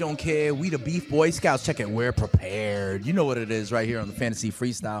 No, we don't care. We the Beef Boy Scouts. Check it. We're prepared. You know what it is right here on the Fantasy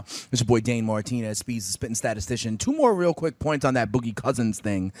Freestyle. It's your boy Dane Martinez, Speeds, the spitting statistician. 2 more real quick points on that Boogie Cousins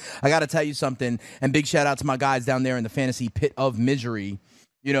thing. I got to tell you something, and big shout out to my guys down there in the Fantasy Pit of Misery.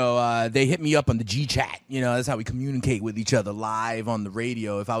 They hit me up on the G Chat. That's how we communicate with each other live on the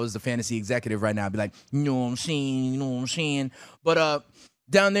radio. If I was the fantasy executive right now, I'd be like, you know what I'm saying? But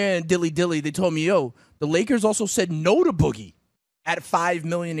down there in Dilly Dilly, they told me, the Lakers also said no to Boogie at $5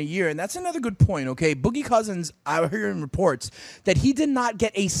 million a year. And that's another good point, okay? Boogie Cousins, I hear in reports that he did not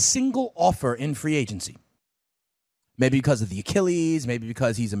get a single offer in free agency. Maybe because of the Achilles, maybe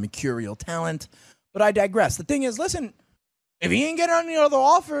because he's a mercurial talent. But I digress. The thing is, listen, if he ain't getting any other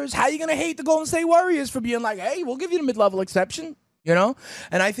offers, how you going to hate the Golden State Warriors for being like, hey, we'll give you the mid-level exception, And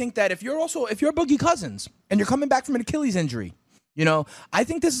I think that if you're Boogie Cousins and you're coming back from an Achilles injury, I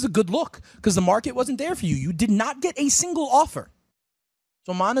think this is a good look because the market wasn't there for you. You did not get a single offer.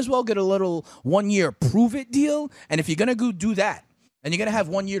 So might as well get a little 1-year prove-it deal. And if you're going to go do that and you're going to have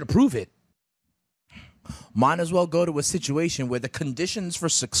 1 year to prove it, might as well go to a situation where the conditions for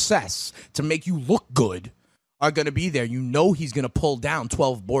success to make you look good are going to be there. He's going to pull down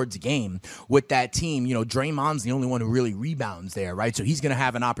 12 boards a game with that team. Draymond's the only one who really rebounds there, right? So he's going to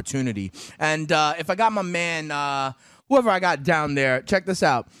have an opportunity. And if I got my man... whoever I got down there, check this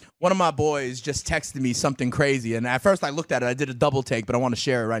out. One of my boys just texted me something crazy. And at first I looked at it. I did a double take, but I want to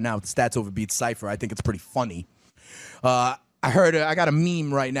share it right now with the Stats Over Beats Cypher. I think it's pretty funny. I got a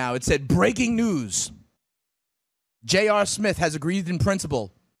meme right now. It said, breaking news. J.R. Smith has agreed in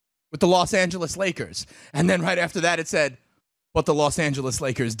principle with the Los Angeles Lakers. And then right after that it said, but the Los Angeles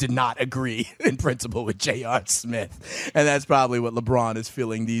Lakers did not agree in principle with J.R. Smith. And that's probably what LeBron is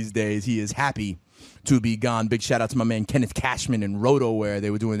feeling these days. He is happy to be gone. Big shout out to my man Kenneth Cashman and RotoWear. They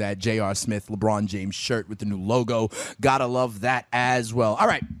were doing that J.R. Smith LeBron James shirt with the new logo. Gotta love that as well. All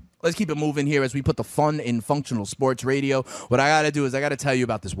right, let's keep it moving here as we put the fun in functional sports radio. What I got to do is I got to tell you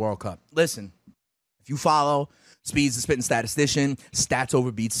about this World Cup. Listen, if you follow Speeds the Spitting Statistician, Stats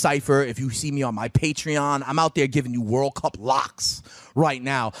Over Beats Cypher, if you see me on my Patreon, I'm out there giving you World Cup locks right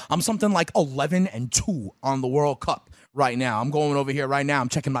now. I'm something like 11-2 on the World Cup right now. I'm going over here right now. I'm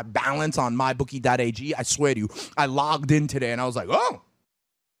checking my balance on mybookie.ag. I swear to you, I logged in today and I was like, oh,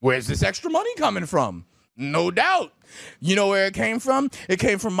 where's this extra money coming from? No doubt. You know where it came from? It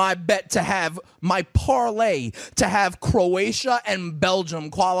came from my bet to have my parlay to have Croatia and Belgium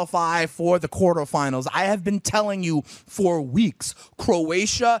qualify for the quarterfinals. I have been telling you for weeks,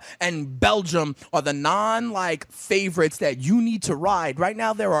 Croatia and Belgium are the favorites that you need to ride. Right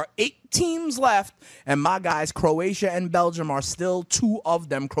now, there are 8 teams left, and my guys, Croatia and Belgium are still 2 of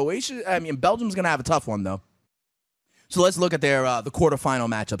them. Belgium's going to have a tough one, though. So let's look at their the quarterfinal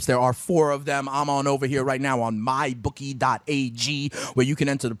matchups. There are 4 of them. I'm on over here right now on mybookie.ag, where you can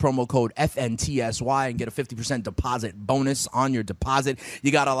enter the promo code FNTSY and get a 50% deposit bonus on your deposit.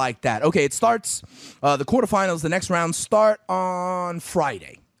 You got to like that. Okay, it starts, the quarterfinals, the next round start on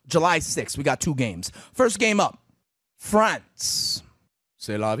Friday, July 6th. We got 2 games. First game up, France.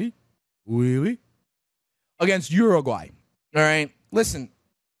 C'est la vie. Oui, oui. Against Uruguay. All right, listen.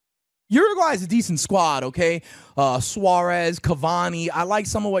 Uruguay is a decent squad, okay? Suarez, Cavani. I like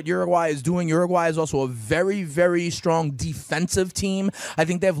some of what Uruguay is doing. Uruguay is also a very, very strong defensive team. I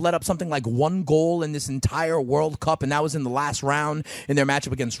think they've let up something like 1 goal in this entire World Cup, and that was in the last round in their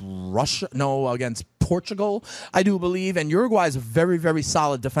matchup against Portugal, I do believe. And Uruguay is a very, very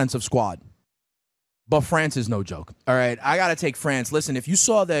solid defensive squad. But France is no joke. All right, I got to take France. Listen, if you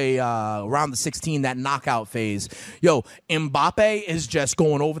saw the round of 16, that knockout phase, Mbappe is just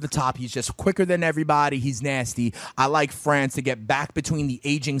going over the top. He's just quicker than everybody. He's nasty. I like France to get back between the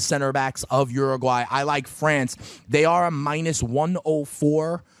aging center backs of Uruguay. I like France. They are a minus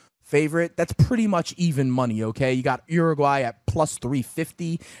 104 favorite. That's pretty much even money, okay? You got Uruguay at plus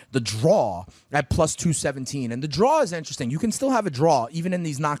 350, the draw at plus 217. And the draw is interesting. You can still have a draw even in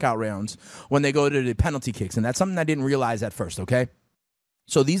these knockout rounds when they go to the penalty kicks. And that's something I didn't realize at first, okay?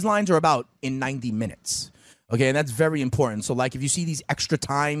 So these lines are about in 90 minutes. Okay, and that's very important. So, like, if you see these extra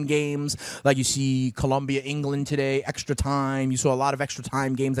time games, like you see Colombia, England today, extra time, you saw a lot of extra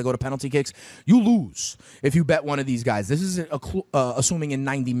time games that go to penalty kicks, you lose if you bet one of these guys. This is assuming in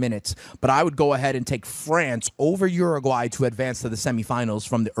 90 minutes, but I would go ahead and take France over Uruguay to advance to the semifinals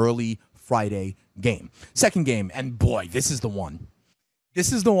from the early Friday game. Second game, and boy, this is the one.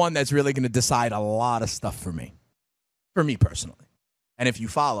 This is the one that's really going to decide a lot of stuff for me personally. And if you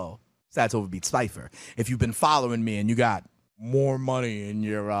follow Stats Over Beats Cypher, if you've been following me and you got more money in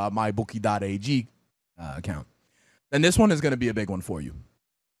your mybookie.ag account, then this one is going to be a big one for you.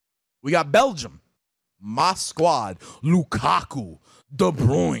 We got Belgium, my squad, Lukaku, De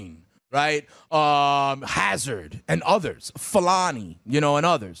Bruyne, right? Hazard and others, Fellaini, and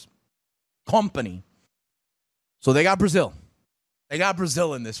others, company. So they got Brazil. They got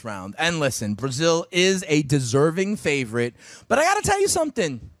Brazil in this round. And listen, Brazil is a deserving favorite, but I got to tell you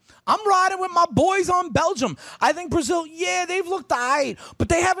something. I'm riding with my boys on Belgium. I think Brazil, they've looked all right, but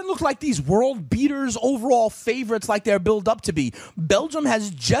they haven't looked like these world beaters, overall favorites like they're built up to be. Belgium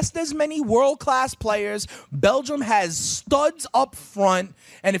has just as many world-class players. Belgium has studs up front.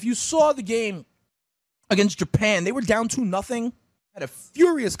 And if you saw the game against Japan, they were down 2-0, had a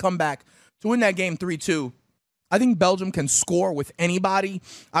furious comeback to win that game 3-2. I think Belgium can score with anybody.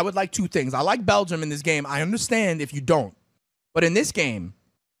 I would like 2 things. I like Belgium in this game. I understand if you don't. But in this game,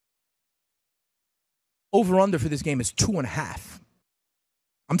 over-under for this game is 2.5.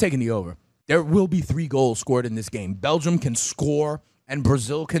 I'm taking the over. There will be 3 goals scored in this game. Belgium can score, and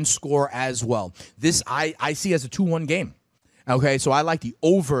Brazil can score as well. This I see as a 2-1 game. Okay, so I like the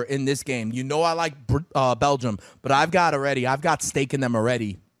over in this game. I like Belgium, but I've got stake in them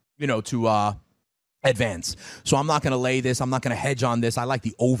already, to advance. So I'm not going to lay this. I'm not going to hedge on this. I like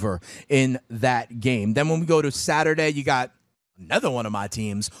the over in that game. Then when we go to Saturday, you got another one of my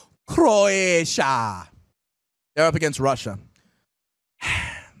teams, Croatia. They're up against Russia.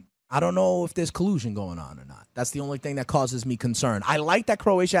 I don't know if there's collusion going on or not. That's the only thing that causes me concern. I like that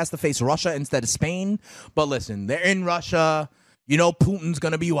Croatia has to face Russia instead of Spain. But listen, they're in Russia. Putin's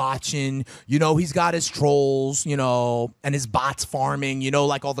going to be watching. He's got his trolls, and his bots farming.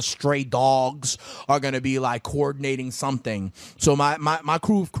 Like all the stray dogs are going to be, like, coordinating something. So my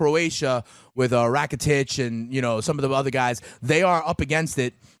crew of Croatia with Rakitic and, some of the other guys, they are up against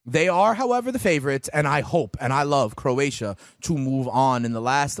it. They are, however, the favorites, and I hope and I love Croatia to move on. In the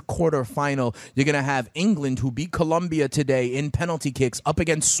last quarterfinal, you're going to have England, who beat Colombia today in penalty kicks, up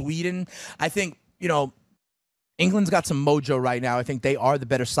against Sweden. I think, England's got some mojo right now. I think they are the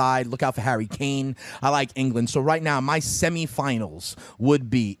better side. Look out for Harry Kane. I like England. So right now, my semifinals would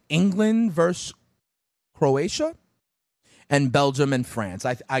be England versus Croatia and Belgium and France.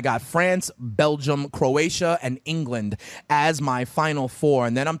 I got France, Belgium, Croatia, and England as my final four.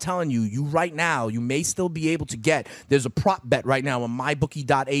 And then I'm telling you right now, you may still be able to get, there's a prop bet right now on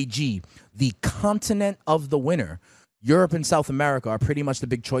mybookie.ag, the continent of the winner. Europe and South America are pretty much the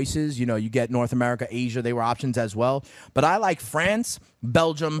big choices. You know, you get North America, Asia, they were options as well. But I like France,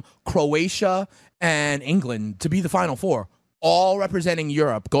 Belgium, Croatia, and England to be the final four, all representing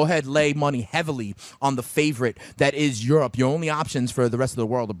Europe. Go ahead, lay money heavily on the favorite that is Europe. Your only options for the rest of the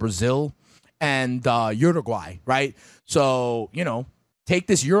world are Brazil and Uruguay, right? So, you know, take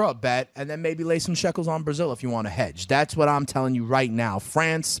this Europe bet and then maybe lay some shekels on Brazil if you want to hedge. That's what I'm telling you right now.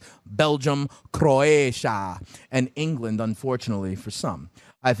 France, Belgium, Croatia, and England, unfortunately, for some,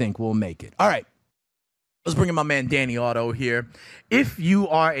 I think will make it. All right. Let's bring in my man Danny Otto here. If you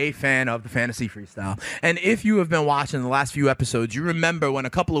are a fan of the Fantasy Freestyle, and if you have been watching the last few episodes, you remember when a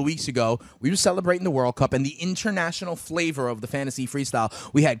couple of weeks ago, we were celebrating the World Cup and the international flavor of the Fantasy Freestyle.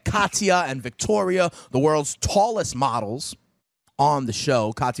 We had Katya and Victoria, the world's tallest models, on the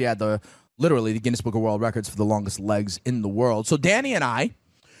show. Katya had literally the Guinness Book of World Records for the longest legs in the world. So Danny and I,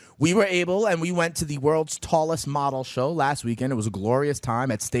 we were able, and we went to the world's tallest model show last weekend. It was a glorious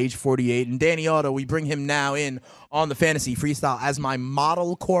time at Stage 48. And Danny Otto, we bring him now in on the Fantasy Freestyle as my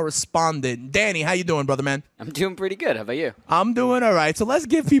model correspondent. Danny, how you doing, brother, man? I'm doing pretty good. How about you? I'm doing all right. So let's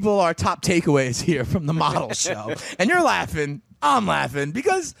give people our top takeaways here from the model show. And you're laughing. I'm laughing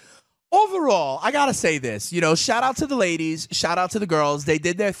because overall, I got to say this. You know, shout out to the ladies. Shout out to the girls. They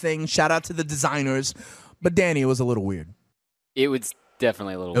did their thing. Shout out to the designers. But Danny, it was a little weird. It was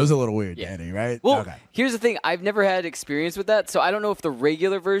definitely a little weird. It was a little weird, yeah. Danny, right? Well, okay. Here's the thing. I've never had experience with that, so I don't know if the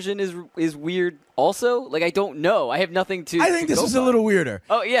regular version is weird also. Like, I don't know. I have nothing to I think this is a little weirder.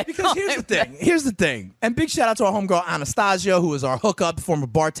 Oh, yeah. Because here's the thing. And big shout out to our homegirl, Anastasia, who is our hookup, former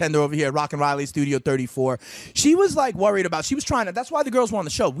bartender over here at Rock and Riley Studio 34. She was, like, worried about, she was trying to, that's why the girls were on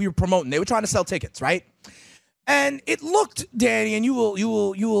the show. We were promoting. They were trying to sell tickets, right? And it looked, Danny, and you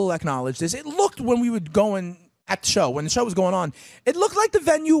will acknowledge this, it looked when we were going at the show, when the show was going on, it looked like the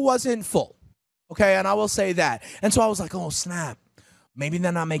venue wasn't full. Okay, and I will say that. And so I was like, oh, snap. Maybe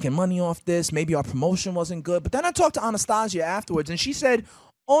they're not making money off this. Maybe our promotion wasn't good. But then I talked to Anastasia afterwards, and she said,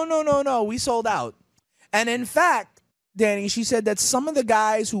 oh, no, we sold out. And in fact, Danny, she said that some of the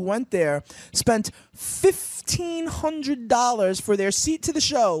guys who went there spent $1,500 for their seat to the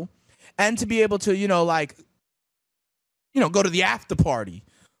show and to be able to, go to the after party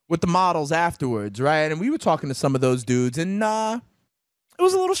with the models afterwards, right? And we were talking to some of those dudes, and it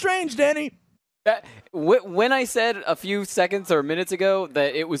was a little strange, Danny. When I said a few seconds or minutes ago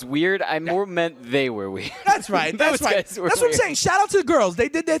that it was weird, I more meant they were weird. That's right. That's right. That's what I'm saying. Shout out to the girls. They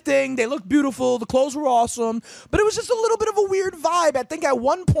did their thing. They looked beautiful. The clothes were awesome. But it was just a little bit of a weird vibe. I think at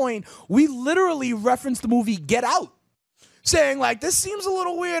one point, we literally referenced the movie Get Out, saying, like, this seems a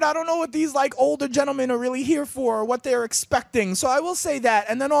little weird. I don't know what these, like, older gentlemen are really here for or what they're expecting. So I will say that.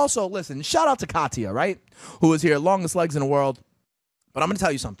 And then also, listen, shout out to Katya, right, who was here, longest legs in the world. But I'm going to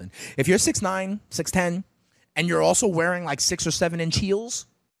tell you something. If you're 6'9", 6'10", and you're also wearing, like, 6 or 7-inch heels,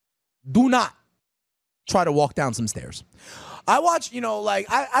 do not try to walk down some stairs. I watch,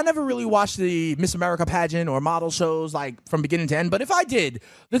 I never really watched the Miss America pageant or model shows, like, from beginning to end. But if I did,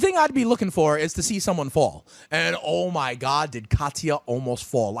 the thing I'd be looking for is to see someone fall. And, oh, my God, did Katya almost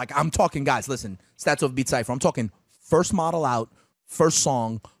fall. Like, I'm talking, guys, listen, Stats Over Beat Cypher. I'm talking first model out, first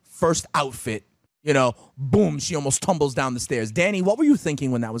song, first outfit. Boom, she almost tumbles down the stairs. Danny, what were you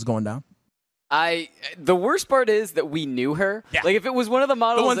thinking when that was going down? The worst part is that we knew her. Yeah. Like, if it was one of the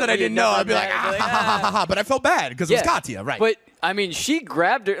models, the ones that I didn't know, I'd be like, but I felt bad because it was Katya, right? But I mean, she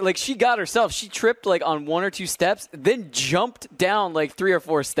grabbed her, like, she got herself. She tripped, like, on 1 or 2 steps, then jumped down, like, 3 or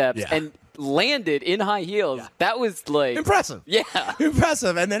 4 steps, and landed in high heels. Yeah. That was, like, impressive. Yeah,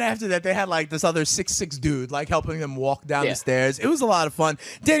 impressive. And then after that, they had, like, this other 6'6" dude, like, helping them walk down the stairs. It was a lot of fun.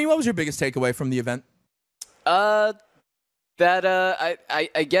 Danny, what was your biggest takeaway from the event? I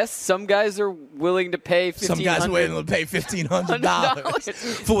guess some guys are willing to pay $1,500. Some guys are willing to pay $1,500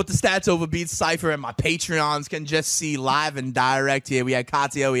 for what the Stats Over Beats Cypher and my Patreons can just see live and direct here. We had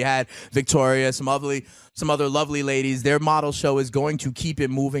Katya, we had Victoria, some other lovely ladies. Their model show is going to keep it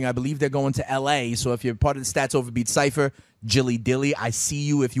moving. I believe they're going to L.A., so if you're part of the Stats Over Beats Cypher, Jilly Dilly, I see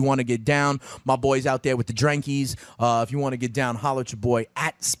you if you want to get down. My boys out there with the Drankies. If you want to get down, holler at your boy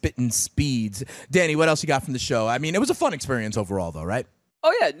at Spittin' Speeds. Danny, what else you got from the show? I mean, it was a fun experience overall, though, right?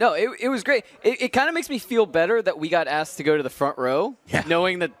 Oh, yeah. No, it was great. It kind of makes me feel better that we got asked to go to the front row,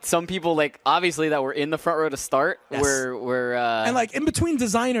 knowing that some people, like, obviously that were in the front row to start were and, like, in between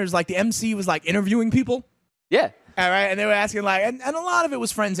designers, like, the MC was, like, interviewing people. Yeah. All right, and they were asking, like, and a lot of it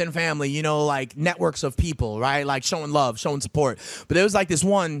was friends and family, you know, like, networks of people, right? Like, showing love, showing support. But there was, like, this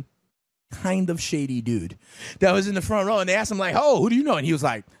one kind of shady dude that was in the front row, and they asked him, like, oh, who do you know? And he was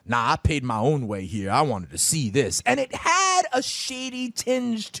like, nah, I paid my own way here. I wanted to see this. And it had a shady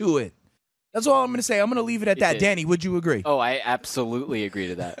tinge to it. That's all I'm going to say. I'm going to leave it at that. Danny, would you agree? Oh, I absolutely agree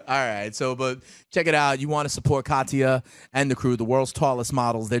to that. All right. So, but check it out. You want to support Katya and the crew, the world's tallest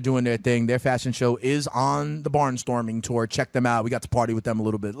models. They're doing their thing. Their fashion show is on the Barnstorming Tour. Check them out. We got to party with them a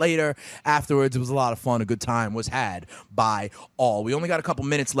little bit later. Afterwards, it was a lot of fun. A good time was had by all. We only got a couple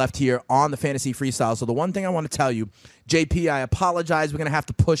minutes left here on the Fantasy Freestyle. So the one thing I want to tell you, JP, I apologize. We're going to have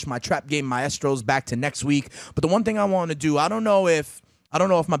to push my Trap Game Maestros back to next week. But the one thing I want to do, I don't know if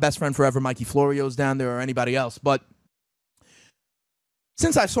my best friend forever, Mikey Florio's down there, or anybody else, but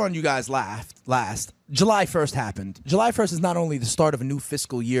since I saw you guys last, July 1st happened. July 1st is not only the start of a new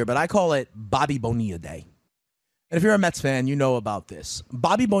fiscal year, but I call it Bobby Bonilla Day. And if you're a Mets fan, you know about this.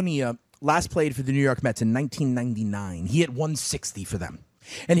 Bobby Bonilla last played for the New York Mets in 1999. He hit 160 for them.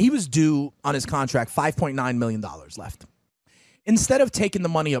 And he was due on his contract $5.9 million left. Instead of taking the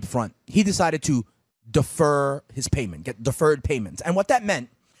money up front, he decided to defer his payment, get deferred payments. And what that meant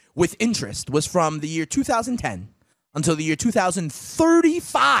with interest was from the year 2010 until the year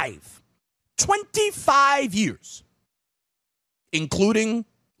 2035. 25 years, including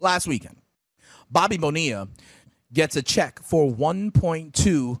last weekend. Bobby Bonilla gets a check for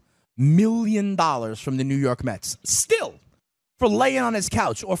 $1.2 million from the New York Mets. Still, for laying on his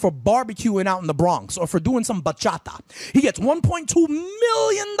couch or for barbecuing out in the Bronx or for doing some bachata, he gets $1.2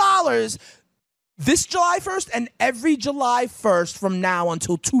 million this July 1st and every July 1st from now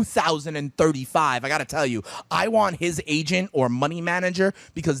until 2035. I got to tell you, I want his agent or money manager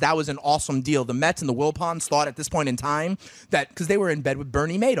because that was an awesome deal. The Mets and the Wilpons thought at this point in time that, because they were in bed with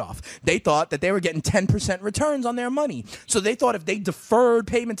Bernie Madoff, they thought that they were getting 10% returns on their money. So they thought if they deferred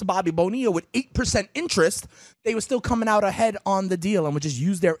payment to Bobby Bonilla with 8% interest, they were still coming out ahead on the deal and would just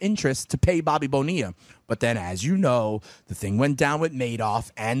use their interest to pay Bobby Bonilla. But then, as you know, the thing went down with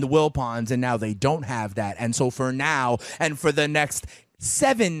Madoff and the Wilpons, and now they don't have that. And so for now and for the next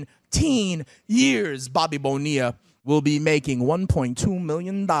 17 years, Bobby Bonilla will be making $1.2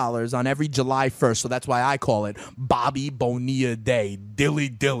 million on every July 1st. So that's why I call it Bobby Bonilla Day. Dilly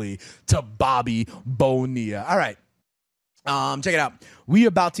dilly to Bobby Bonilla. All right. Check it out. We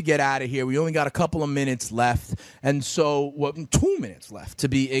about to get out of here. We only got a couple of minutes left. And so, 2 minutes left to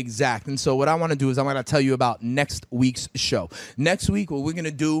be exact. And so what I want to do is I'm going to tell you about next week's show. Next week, what we're going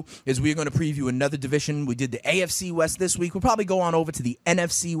to do is we're going to preview another division. We did the AFC West this week. We'll probably go on over to the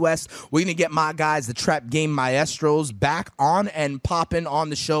NFC West. We're going to get my guys, the Trap Game Maestros, back on and popping on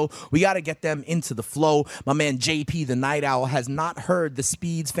the show. We got to get them into the flow. My man JP, the Night Owl, has not heard the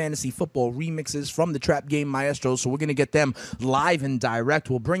Speeds Fantasy Football remixes from the Trap Game Maestros. So we're going to get them live and direct.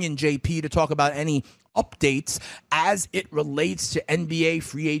 We'll bring in JP to talk about any updates as it relates to NBA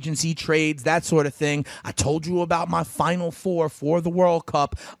free agency trades, that sort of thing. I told you about my Final Four for the World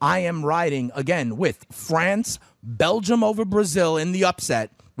Cup. I am riding, again, with France, Belgium over Brazil in the upset,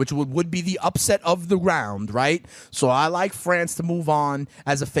 which would be the upset of the round, right? So I like France to move on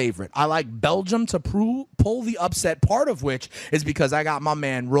as a favorite. I like Belgium to pull the upset, part of which is because I got my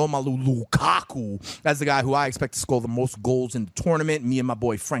man Romelu Lukaku as the guy who I expect to score the most goals in the tournament. Me and my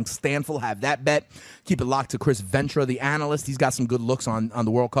boy Frank Stanfield have that bet. Keep it locked to Chris Ventura, the analyst. He's got some good looks on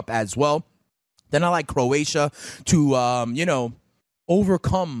the World Cup as well. Then I like Croatia to,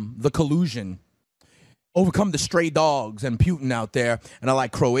 overcome the collusion, overcome the stray dogs and Putin out there. And I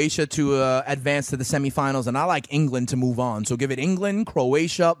like Croatia to advance to the semifinals. And I like England to move on. So give it England,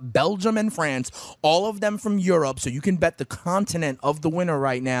 Croatia, Belgium, and France. All of them from Europe. So you can bet the continent of the winner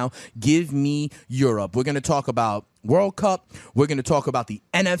right now. Give me Europe. We're going to talk about World Cup. We're going to talk about the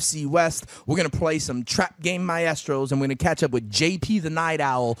NFC West. We're going to play some Trap Game Maestros. And we're going to catch up with JP the Night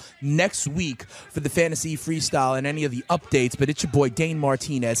Owl next week for the Fantasy Freestyle and any of the updates. But it's your boy Dane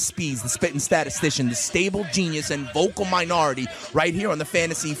Martinez, Speeds, the spitting statistician, the stable genius, and vocal minority right here on the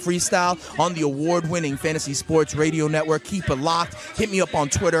Fantasy Freestyle on the award-winning Fantasy Sports Radio Network. Keep it locked. Hit me up on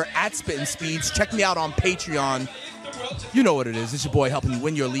Twitter at Spittin' Speeds. Check me out on Patreon. You know what it is. It's your boy helping you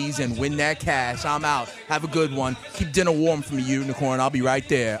win your leads and win that cash. I'm out. Have a good one. Keep dinner warm for me, Unicorn. I'll be right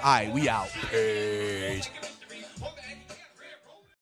there. All right, we out. Peace.